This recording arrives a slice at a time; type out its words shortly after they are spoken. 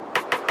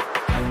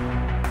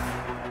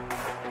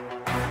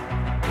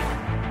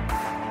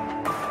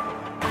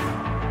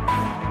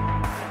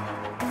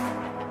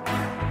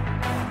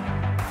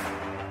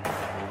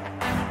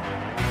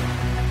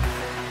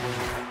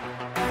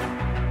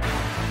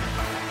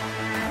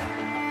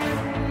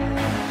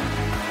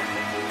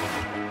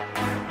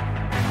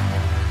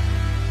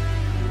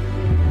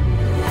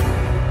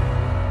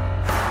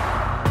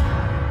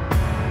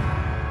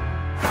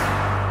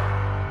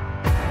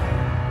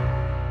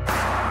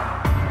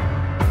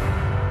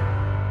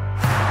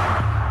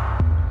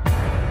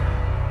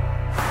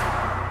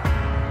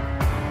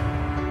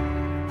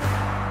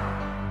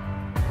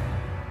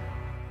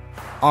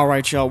All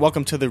right, y'all,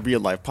 welcome to the Real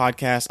Life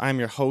Podcast. I'm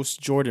your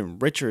host, Jordan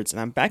Richards, and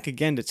I'm back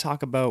again to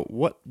talk about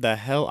what the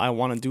hell I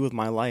want to do with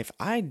my life.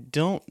 I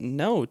don't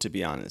know, to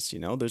be honest.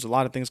 There's a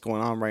lot of things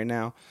going on right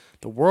now.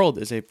 The world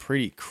is a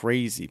pretty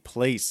crazy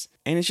place,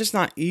 and it's just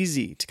not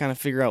easy to kind of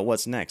figure out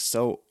what's next.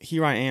 So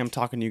here I am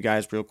talking to you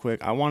guys real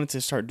quick. I wanted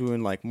to start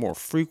doing like more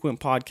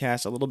frequent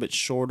podcasts, a little bit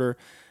shorter,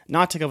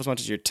 not take up as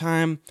much of your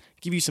time,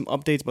 give you some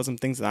updates about some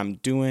things that I'm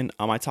doing.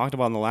 I talked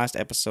about in the last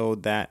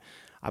episode that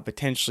I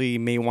potentially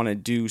may want to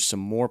do some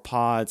more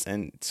pods,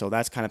 and so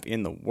that's kind of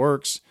in the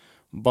works.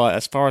 But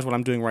as far as what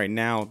I'm doing right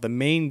now, the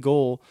main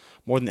goal,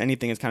 more than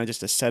anything, is kind of just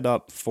to set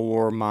up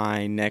for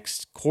my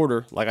next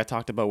quarter, like I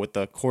talked about with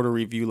the quarter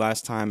review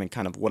last time and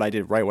kind of what I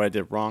did right, what I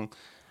did wrong.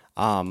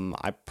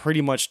 I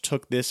pretty much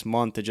took this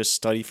month to just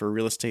study for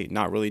real estate,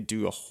 not really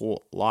do a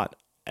whole lot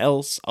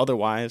else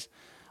otherwise.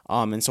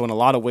 And so in a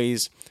lot of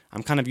ways,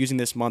 I'm kind of using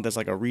this month as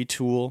like a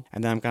retool,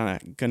 and then I'm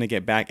kind of going to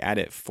get back at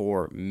it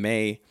for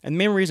May. And the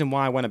main reason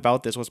why I went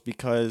about this was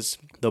because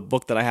the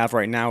book that I have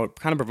right now, it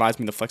kind of provides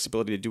me the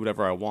flexibility to do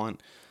whatever I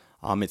want.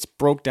 It's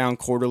broke down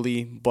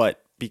quarterly,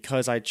 but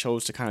because I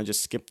chose to kind of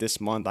just skip this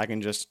month, I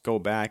can just go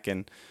back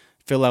and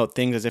fill out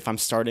things as if I'm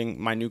starting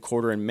my new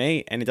quarter in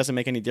May, and it doesn't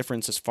make any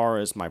difference as far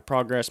as my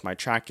progress, my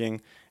tracking,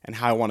 and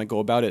how I want to go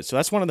about it. So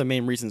that's one of the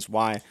main reasons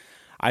why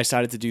I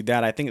decided to do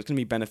that. I think it's going to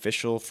be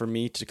beneficial for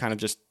me to kind of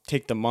just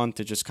take the month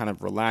to just kind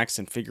of relax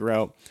and figure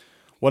out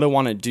what I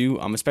want to do,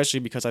 especially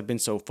because I've been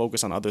so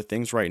focused on other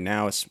things right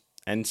now.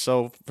 And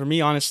so for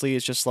me, honestly,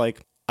 it's just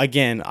like,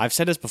 again, I've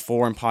said this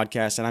before in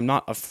podcasts, and I'm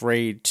not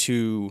afraid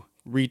to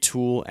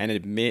retool and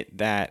admit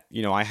that,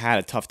 I had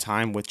a tough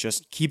time with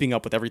just keeping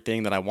up with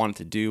everything that I wanted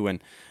to do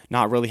and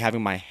not really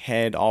having my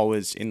head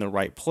always in the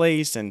right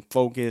place and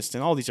focused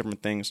and all these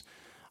different things.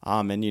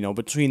 And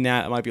between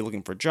that, I might be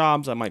looking for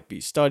jobs, I might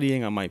be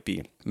studying, I might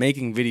be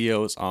making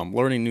videos,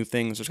 learning new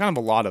things. There's kind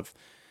of a lot of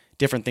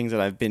different things that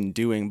I've been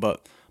doing,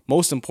 but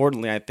most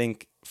importantly, I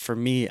think for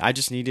me, I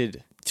just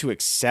needed to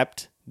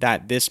accept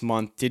that this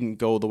month didn't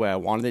go the way I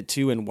wanted it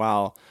to. And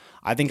while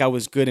I think I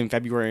was good in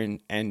February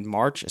and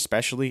March,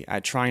 especially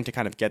at trying to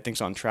kind of get things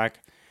on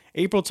track,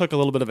 April took a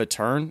little bit of a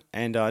turn,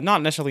 and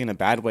not necessarily in a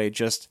bad way,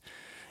 just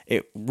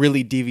it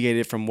really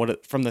deviated from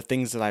the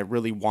things that I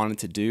really wanted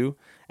to do.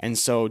 And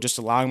so just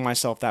allowing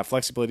myself that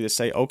flexibility to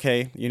say,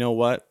 okay, you know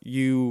what,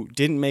 you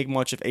didn't make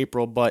much of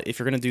April, but if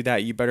you're going to do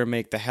that, you better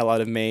make the hell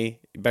out of May,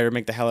 you better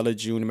make the hell out of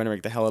June, you better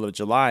make the hell out of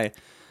July,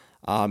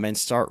 and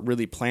start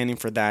really planning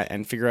for that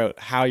and figure out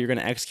how you're going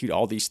to execute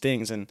all these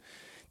things. And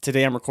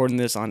today I'm recording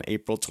this on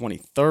April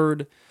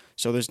 23rd.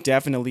 So there's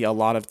definitely a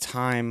lot of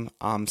time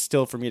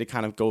still for me to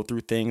kind of go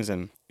through things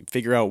and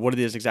figure out what it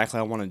is exactly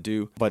I want to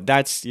do. But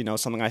that's,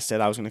 something I said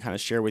I was going to kind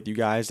of share with you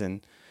guys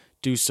and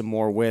do some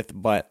more with.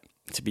 But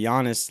to be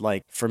honest,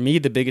 like for me,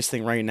 the biggest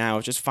thing right now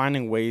is just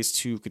finding ways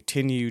to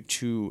continue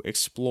to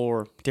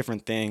explore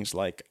different things.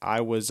 Like I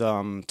was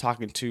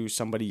talking to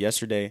somebody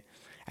yesterday,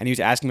 and he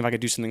was asking me if I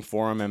could do something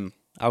for him. And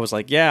I was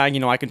like, yeah,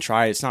 I can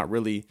try. It's not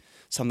really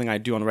something I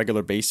do on a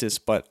regular basis,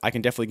 but I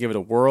can definitely give it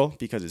a whirl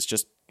because it's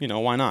just,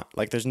 why not?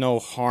 Like there's no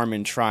harm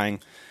in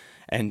trying.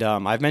 And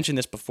I've mentioned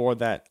this before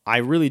that I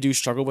really do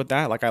struggle with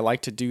that. Like I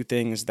like to do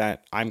things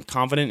that I'm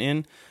confident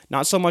in,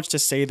 not so much to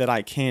say that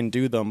I can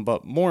do them,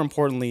 but more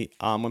importantly,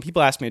 when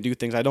people ask me to do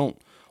things, I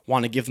don't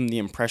want to give them the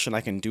impression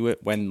I can do it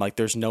when like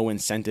there's no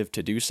incentive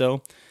to do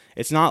so.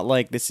 It's not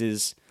like this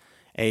is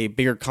a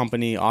bigger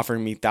company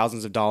offering me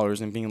thousands of dollars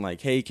and being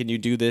like, hey, can you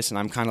do this? And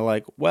I'm kind of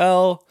like,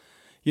 well,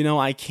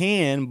 I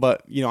can,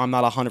 but, I'm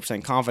not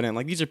 100% confident.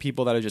 Like these are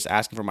people that are just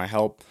asking for my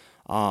help.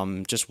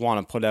 Just want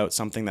to put out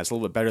something that's a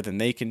little bit better than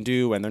they can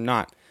do, and they're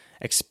not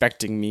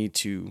expecting me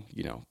to,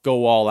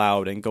 go all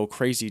out and go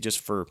crazy just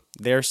for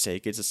their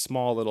sake. It's a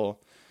small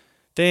little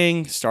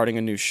thing, starting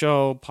a new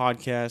show,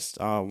 podcast,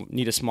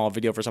 need a small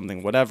video for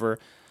something, whatever.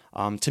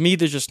 To me,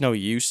 there's just no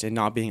use in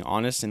not being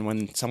honest, and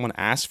when someone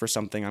asks for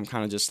something, I'm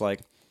kind of just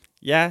like,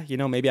 yeah,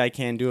 maybe I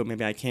can do it,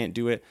 maybe I can't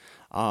do it.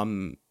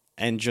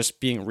 And just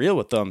being real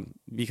with them,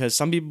 because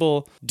some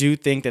people do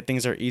think that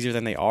things are easier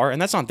than they are,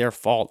 and that's not their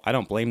fault. I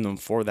don't blame them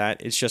for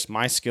that. It's just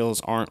my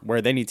skills aren't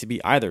where they need to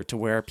be either, to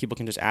where people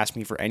can just ask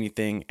me for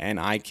anything and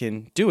I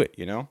can do it,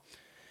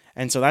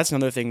 And so that's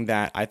another thing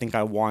that I think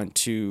I want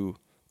to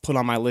put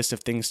on my list of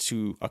things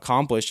to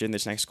accomplish in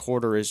this next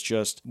quarter is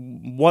just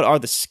what are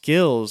the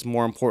skills,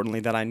 more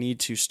importantly, that I need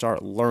to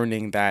start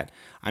learning that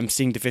I'm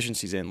seeing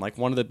deficiencies in. Like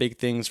one of the big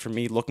things for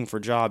me looking for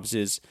jobs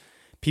is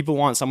people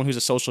want someone who's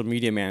a social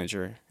media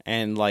manager,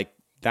 and like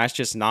that's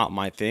just not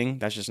my thing.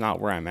 That's just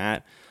not where I'm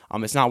at.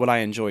 It's not what I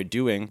enjoy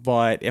doing.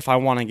 But if I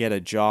want to get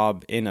a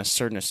job in a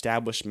certain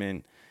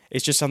establishment,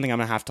 it's just something I'm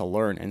gonna have to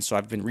learn. And so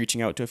I've been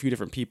reaching out to a few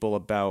different people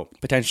about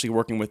potentially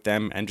working with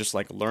them and just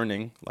like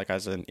learning, like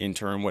as an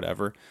intern,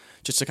 whatever,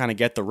 just to kind of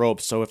get the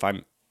ropes. So if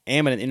I'm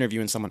am at an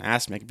interview and someone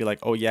asks me, I could be like,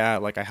 oh yeah,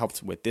 like I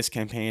helped with this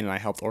campaign and I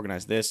helped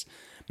organize this.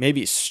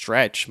 Maybe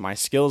stretch my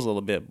skills a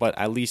little bit, but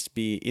at least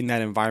be in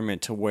that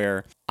environment to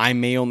where I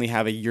may only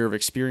have a year of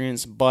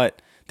experience,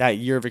 but that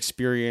year of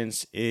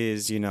experience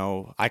is,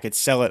 I could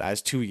sell it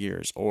as 2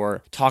 years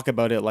or talk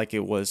about it like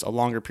it was a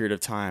longer period of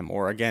time,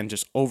 or again,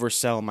 just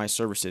oversell my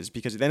services,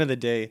 because at the end of the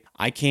day,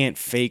 I can't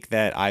fake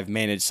that I've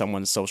managed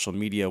someone's social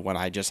media when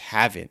I just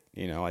haven't,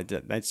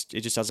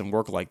 it just doesn't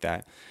work like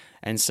that.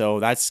 And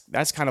so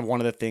that's kind of one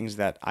of the things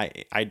that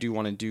I do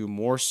want to do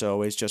more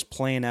so, is just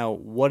playing out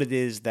what it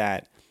is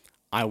that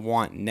I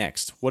want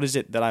next. What is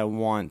it that I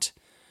want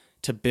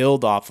to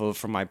build off of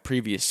from my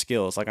previous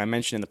skills? Like I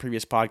mentioned in the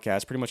previous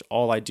podcast, pretty much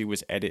all I do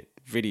is edit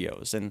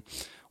videos. And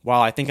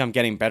while I think I'm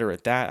getting better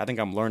at that, I think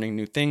I'm learning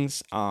new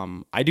things.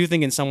 I do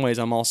think in some ways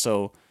I'm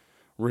also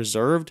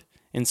reserved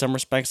in some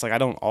respects. Like I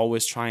don't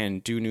always try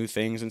and do new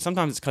things. And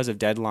sometimes it's because of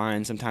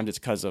deadlines. Sometimes it's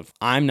because of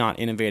I'm not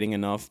innovating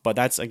enough. But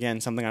that's,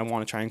 again, something I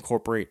want to try and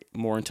incorporate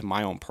more into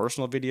my own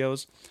personal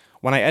videos.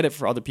 When I edit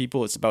for other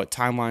people, it's about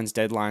timelines,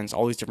 deadlines,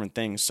 all these different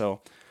things.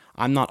 So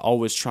I'm not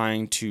always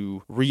trying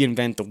to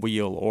reinvent the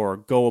wheel or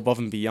go above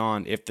and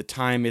beyond if the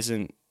time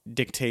isn't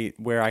dictate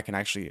where I can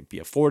actually be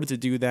afforded to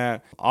do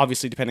that.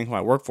 Obviously, depending who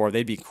I work for,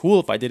 they'd be cool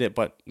if I did it,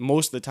 but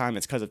most of the time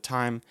it's because of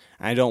time,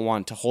 and I don't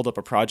want to hold up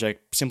a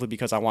project simply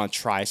because I want to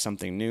try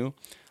something new.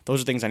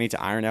 Those are things I need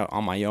to iron out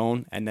on my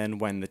own, and then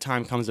when the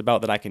time comes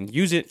about that I can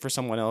use it for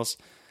someone else,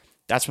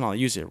 that's when I'll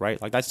use it, right?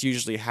 Like that's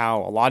usually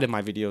how a lot of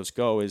my videos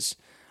go, is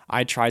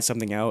I tried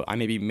something out, I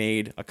maybe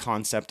made a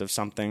concept of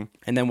something,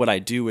 and then what I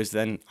do is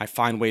then I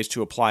find ways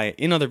to apply it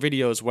in other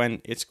videos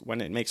when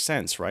it makes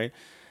sense, right?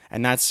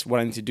 And that's what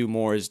I need to do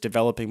more, is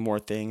developing more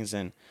things,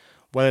 and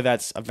whether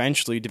that's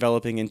eventually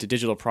developing into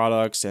digital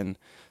products and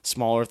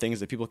smaller things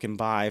that people can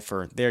buy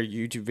for their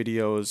YouTube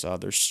videos,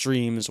 their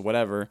streams,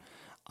 whatever,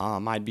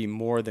 I'd be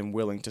more than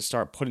willing to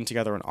start putting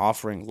together an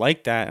offering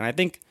like that. And I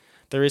think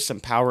there is some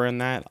power in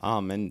that.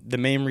 And the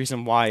main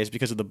reason why is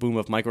because of the boom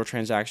of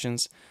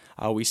microtransactions.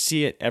 We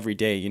see it every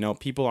day.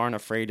 People aren't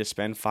afraid to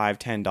spend $5,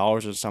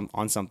 $10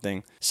 on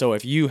something. So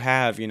if you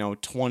have,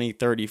 20,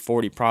 30,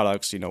 40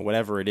 products,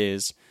 whatever it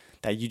is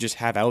that you just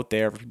have out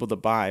there for people to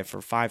buy for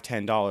 $5,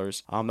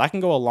 $10, that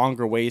can go a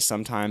longer way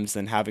sometimes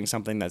than having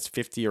something that's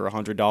 $50 or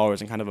 $100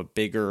 and kind of a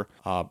bigger,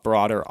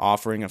 broader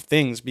offering of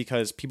things,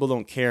 because people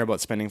don't care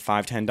about spending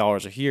 $5,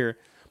 $10 a year.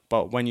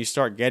 But when you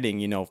start getting,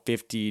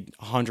 50,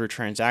 100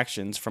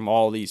 transactions from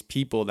all these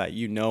people that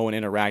and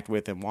interact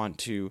with and want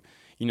to,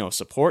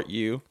 support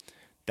you,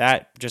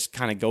 that just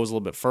kind of goes a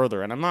little bit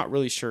further. And I'm not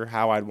really sure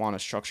how I'd want to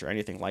structure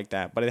anything like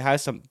that, but it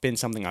has been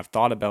something I've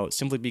thought about,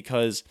 simply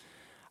because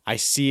I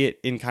see it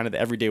in kind of the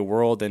everyday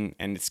world, and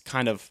it's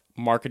kind of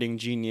marketing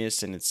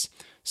genius, and it's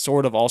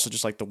sort of also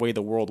just like the way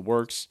the world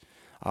works,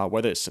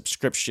 whether it's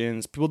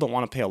subscriptions. People don't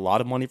want to pay a lot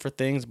of money for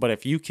things, but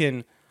if you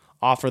can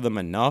offer them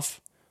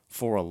enough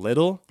for a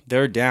little,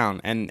 they're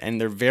down,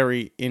 and they're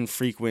very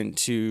infrequent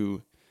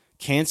to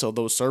cancel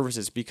those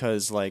services,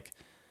 because like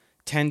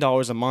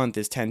 $10 a month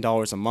is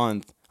 $10 a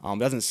month.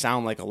 Doesn't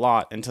sound like a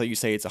lot until you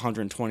say it's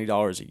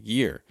 $120 a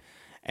year.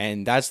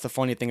 And that's the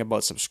funny thing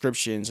about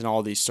subscriptions and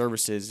all these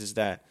services, is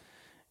that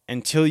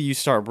until you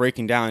start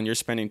breaking down, you're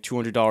spending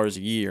 $200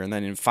 a year, and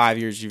then in 5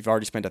 years you've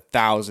already spent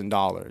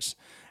 $1,000,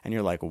 and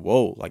you're like,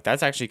 whoa, like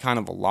that's actually kind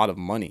of a lot of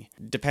money.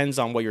 Depends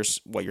on what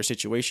your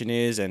situation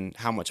is and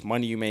how much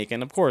money you make,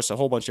 and of course a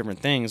whole bunch of different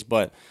things.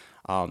 But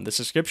the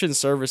subscription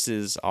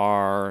services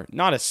are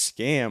not a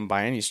scam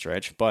by any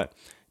stretch, but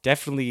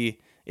definitely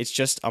it's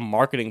just a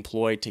marketing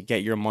ploy to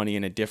get your money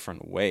in a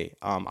different way.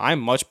 I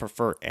much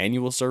prefer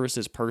annual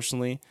services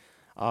personally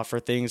for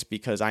things,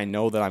 because I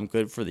know that I'm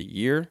good for the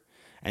year.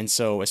 And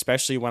so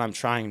especially when I'm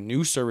trying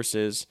new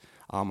services,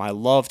 I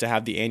love to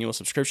have the annual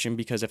subscription,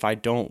 because if I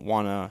don't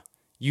want to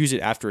use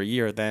it after a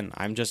year, then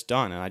I'm just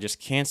done and I just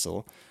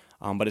cancel.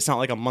 But it's not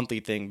like a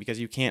monthly thing, because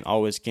you can't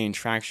always gain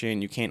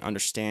traction. You can't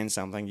understand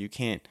something. You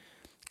can't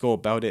go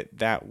about it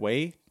that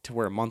way to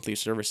where monthly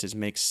services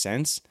make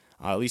sense.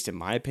 At least in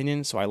my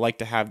opinion. So I like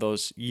to have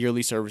those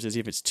yearly services,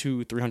 if it's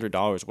 $200,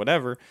 $300,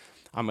 whatever.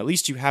 At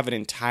least you have an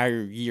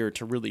entire year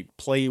to really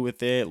play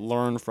with it,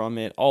 learn from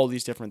it, all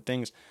these different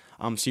things.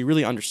 So you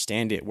really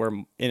understand it. Where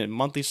in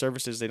monthly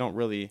services, they don't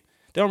really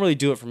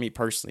do it for me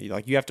personally.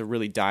 Like you have to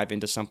really dive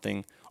into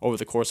something over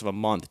the course of a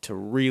month to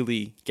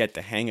really get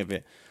the hang of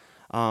it.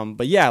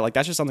 But yeah, like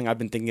that's just something I've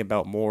been thinking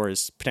about more,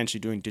 is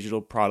potentially doing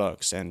digital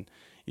products, and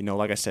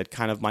like I said,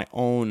 kind of my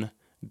own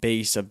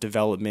base of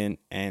development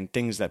and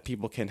things that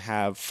people can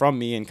have from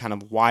me, and kind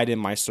of widen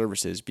my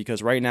services.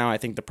 Because right now I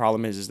think the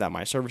problem is that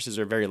my services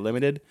are very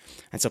limited,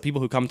 and so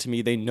people who come to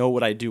me, they know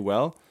what I do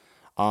well,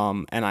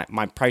 and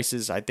my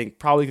prices I think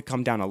probably could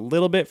come down a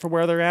little bit for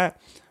where they're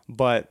at,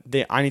 but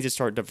I need to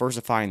start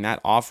diversifying that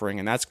offering,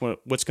 and that's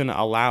what's going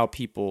to allow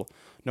people,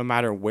 no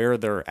matter where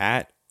they're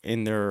at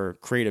in their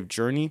creative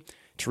journey,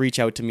 to reach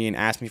out to me and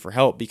ask me for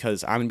help,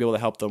 because I'm going to be able to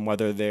help them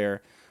whether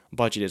their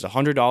budget is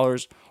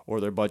 $100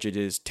 or their budget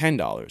is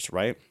 $10,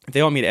 right? If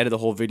they want me to edit the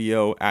whole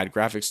video, add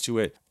graphics to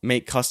it,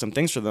 make custom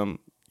things for them,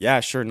 yeah,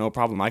 sure, no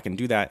problem. I can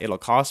do that. It'll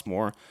cost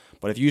more.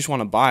 But if you just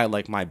want to buy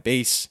like my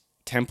base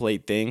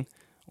template thing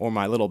or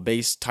my little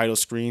base title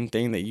screen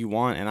thing that you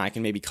want, and I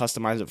can maybe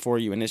customize it for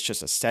you, and it's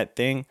just a set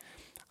thing,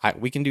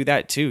 we can do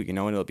that too, and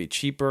it'll be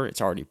cheaper.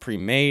 It's already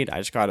pre-made. I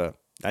just gotta,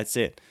 that's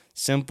it.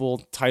 Simple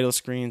title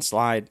screen,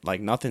 slide,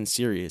 like nothing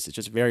serious. It's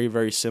just very,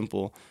 very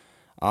simple.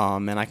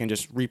 And I can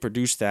just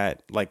reproduce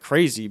that like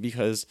crazy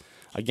because,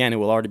 again, it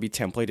will already be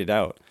templated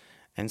out.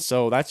 And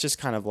so that's just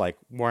kind of like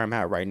where I'm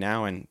at right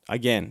now. And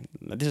again,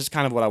 this is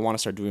kind of what I want to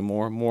start doing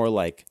more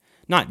like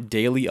not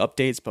daily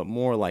updates, but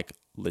more like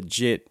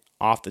legit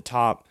off the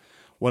top.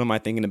 What am I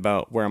thinking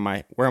about? Where am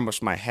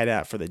my head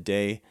at for the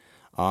day?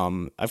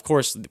 Of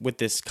course, with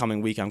this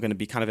coming week, I'm going to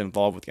be kind of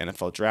involved with the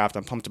NFL draft.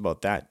 I'm pumped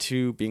about that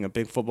too, being a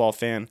big football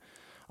fan.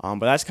 But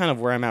that's kind of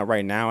where I'm at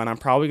right now. And I'm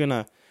probably going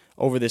to,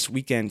 over this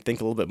weekend,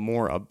 think a little bit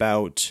more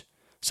about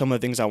some of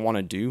the things I want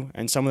to do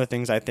and some of the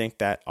things I think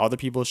that other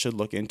people should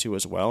look into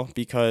as well,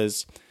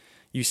 because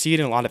you see it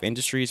in a lot of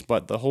industries,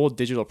 but the whole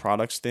digital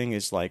products thing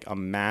is like a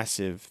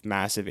massive,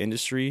 massive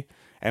industry,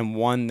 and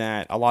one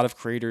that a lot of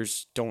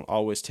creators don't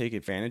always take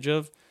advantage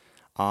of.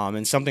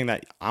 And something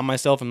that I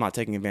myself am not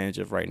taking advantage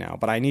of right now,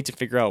 but I need to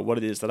figure out what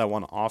it is that I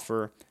want to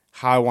offer,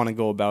 how I want to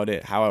go about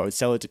it, how I would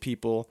sell it to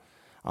people,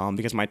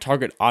 because my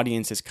target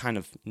audience is kind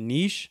of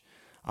niche.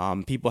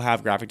 People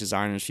have graphic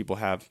designers, people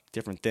have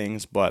different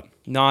things, but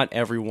not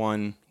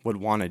everyone would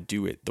want to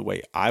do it the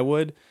way I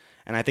would.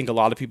 And I think a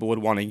lot of people would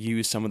want to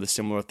use some of the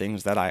similar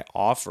things that I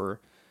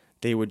offer.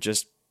 They would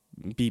just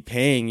be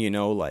paying,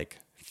 like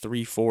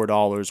 $3,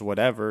 $4,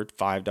 whatever,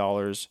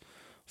 $5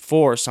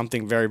 for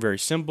something very, very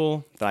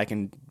simple that I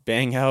can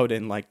bang out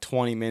in like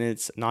 20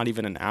 minutes, not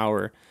even an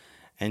hour,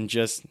 and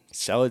just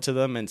sell it to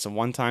them. And it's a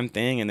one-time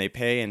thing and they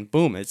pay and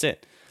boom, it's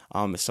it.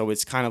 So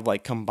it's kind of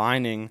like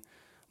combining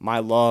my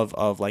love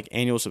of like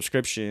annual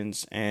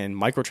subscriptions and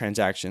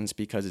microtransactions,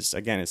 because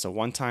it's a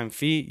one-time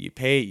fee. You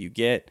pay, you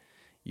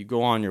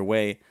go on your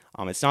way.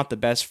 It's not the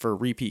best for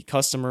repeat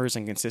customers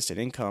and consistent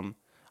income,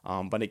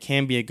 but it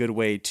can be a good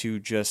way to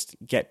just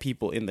get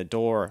people in the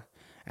door.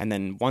 And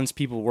then once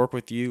people work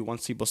with you,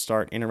 once people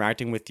start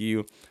interacting with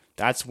you,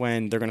 that's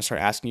when they're going to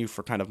start asking you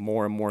for kind of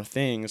more and more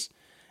things.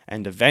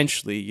 And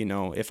eventually,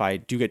 if I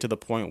do get to the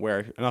point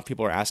where enough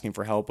people are asking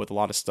for help with a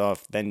lot of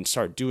stuff, then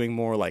start doing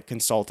more like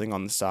consulting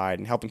on the side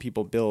and helping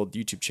people build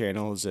YouTube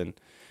channels and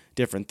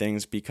different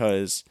things,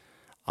 because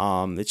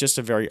it's just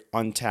a very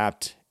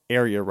untapped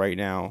area right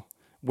now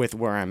with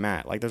where I'm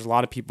at. Like there's a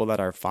lot of people that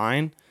are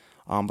fine,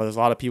 but there's a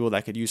lot of people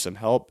that could use some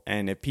help.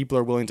 And if people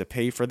are willing to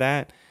pay for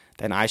that,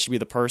 then I should be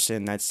the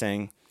person that's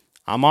saying,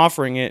 I'm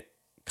offering it,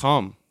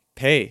 come,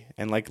 pay,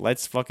 and like,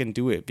 let's fucking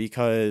do it,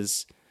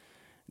 because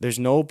there's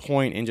no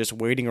point in just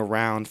waiting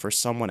around for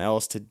someone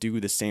else to do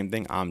the same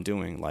thing I'm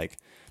doing. Like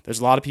there's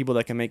a lot of people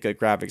that can make good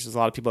graphics. There's a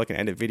lot of people that can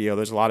edit video.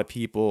 There's a lot of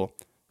people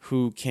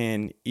who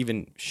can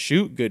even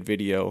shoot good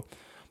video,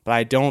 but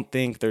I don't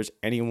think there's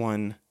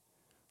anyone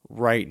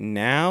right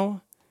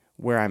now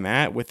where I'm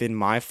at within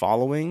my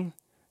following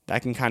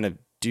that can kind of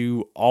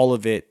do all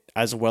of it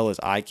as well as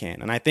I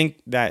can. And I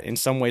think that in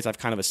some ways I've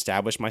kind of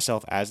established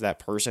myself as that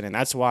person. And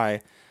that's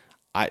why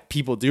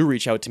people do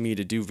reach out to me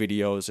to do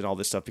videos and all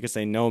this stuff, because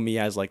they know me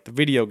as like the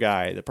video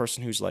guy, the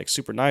person who's like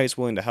super nice,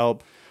 willing to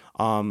help.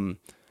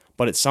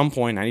 But at some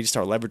point I need to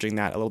start leveraging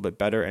that a little bit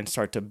better and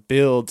start to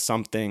build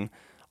something,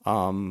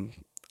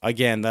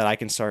 again, that I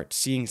can start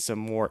seeing some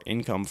more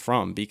income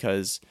from,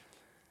 because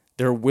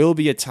there will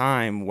be a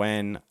time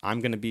when I'm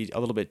going to be a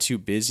little bit too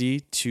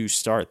busy to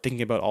start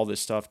thinking about all this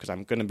stuff, because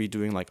I'm going to be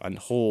doing like a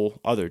whole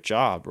other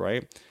job,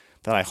 right?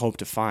 That I hope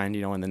to find,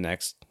 in the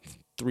next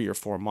 3 or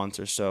 4 months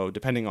or so,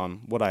 depending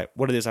on what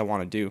it is I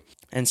want to do.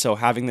 And so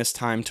having this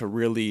time to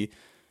really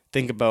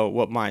think about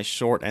what my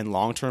short and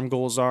long-term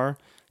goals are,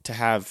 to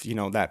have,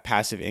 that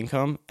passive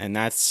income. And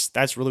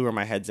that's really where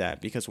my head's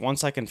at, because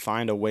once I can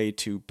find a way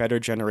to better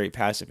generate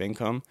passive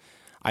income,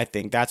 I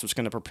think that's what's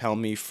going to propel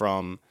me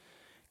from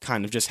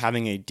kind of just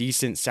having a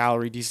decent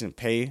salary, decent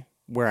pay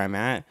where I'm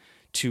at,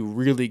 to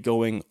really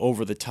going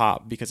over the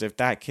top. Because if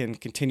that can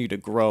continue to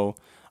grow,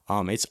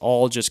 it's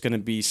all just going to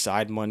be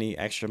side money,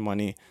 extra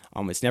money.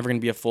 It's never going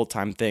to be a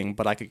full-time thing,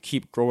 but I could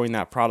keep growing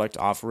that product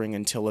offering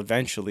until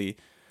eventually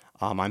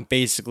I'm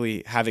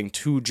basically having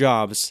 2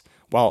 jobs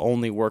while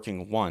only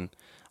working one.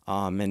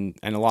 And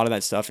a lot of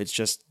that stuff, it's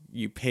just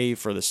you pay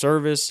for the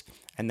service,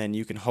 and then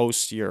you can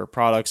host your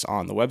products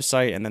on the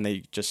website, and then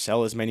they just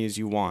sell as many as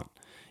you want.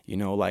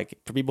 Like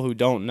for people who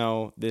don't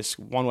know, this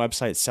one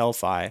website,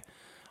 Sellfy,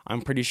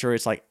 I'm pretty sure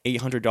it's like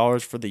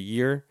 $800 for the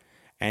year,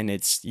 and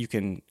you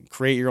can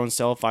create your own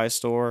Sellfy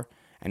store,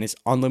 and it's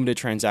unlimited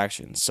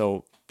transactions.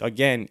 So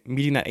again,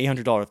 meeting that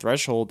 $800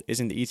 threshold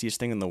isn't the easiest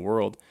thing in the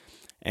world.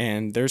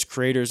 And there's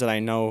creators that I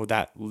know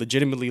that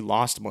legitimately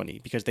lost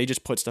money because they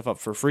just put stuff up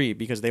for free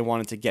because they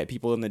wanted to get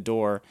people in the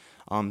door,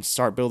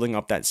 start building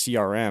up that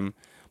CRM.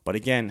 But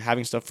again,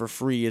 having stuff for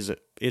free is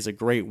a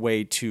great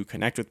way to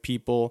connect with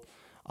people.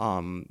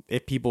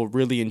 If people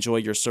really enjoy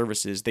your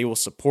services, they will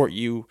support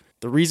you.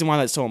 The reason why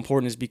that's so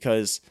important is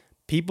because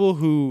people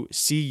who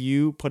see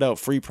you put out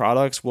free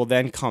products will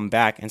then come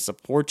back and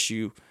support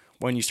you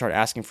when you start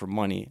asking for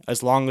money,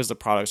 as long as the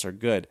products are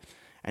good.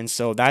 And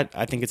so that,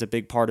 I think, is a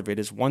big part of it,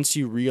 is once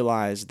you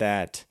realize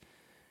that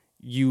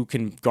you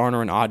can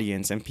garner an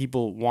audience and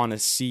people want to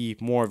see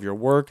more of your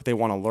work. They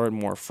want to learn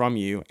more from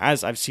you,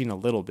 as I've seen a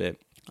little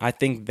bit. I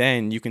think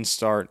then you can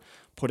start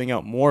putting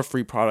out more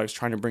free products,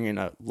 trying to bring in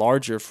a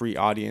larger free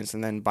audience.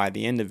 And then by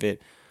the end of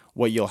it,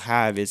 what you'll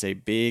have is a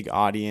big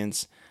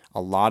audience,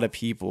 a lot of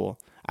people,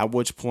 at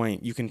which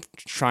point you can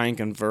try and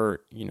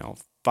convert,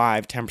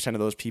 5-10% of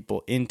those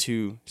people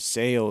into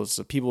sales.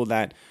 So people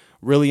that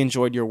really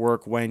enjoyed your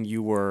work when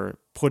you were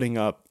putting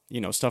up,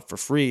 stuff for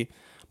free,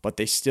 but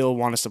they still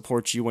want to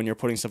support you when you're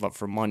putting stuff up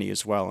for money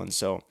as well. And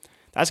so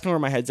that's kind of where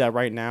my head's at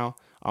right now.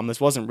 This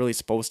wasn't really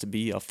supposed to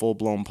be a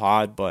full-blown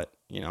pod, but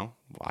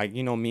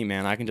me,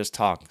 man, I can just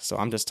talk. So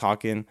I'm just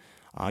talking,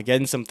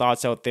 getting some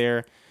thoughts out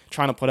there,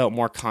 trying to put out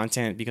more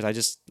content because I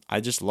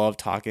just love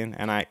talking,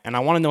 and I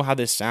want to know how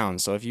this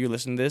sounds. So if you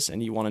listen to this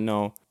and you want to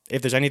know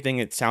if there's anything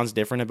that sounds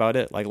different about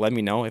it, like let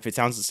me know. If it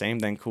sounds the same,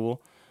 then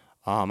cool.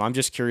 I'm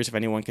just curious if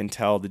anyone can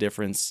tell the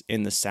difference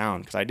in the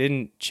sound, because I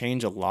didn't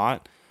change a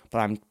lot, but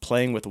I'm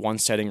playing with one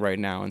setting right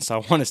now, and so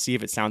I want to see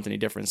if it sounds any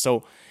different. So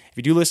if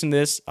you do listen to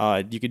this,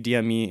 you could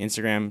DM me,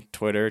 Instagram,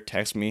 Twitter,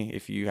 text me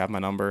if you have my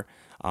number.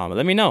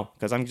 Let me know,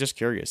 because I'm just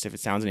curious if it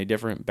sounds any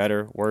different,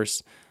 better,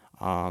 worse.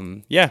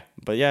 Man,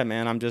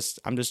 I'm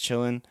just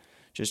chilling,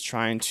 just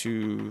trying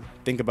to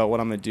think about what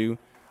I'm gonna do.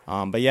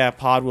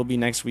 Pod will be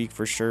next week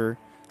for sure.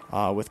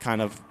 With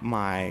kind of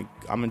I'm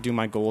gonna do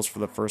my goals for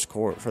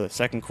the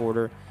second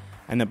quarter,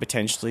 and then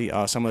potentially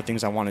some of the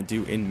things I want to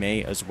do in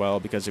May as well,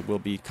 because it will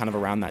be kind of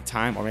around that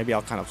time, or maybe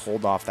I'll kind of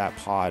hold off that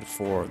pod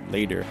for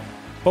later.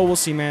 But we'll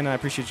see, man. I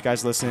appreciate you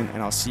guys listening,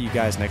 and I'll see you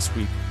guys next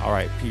week. All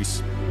right,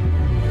 peace.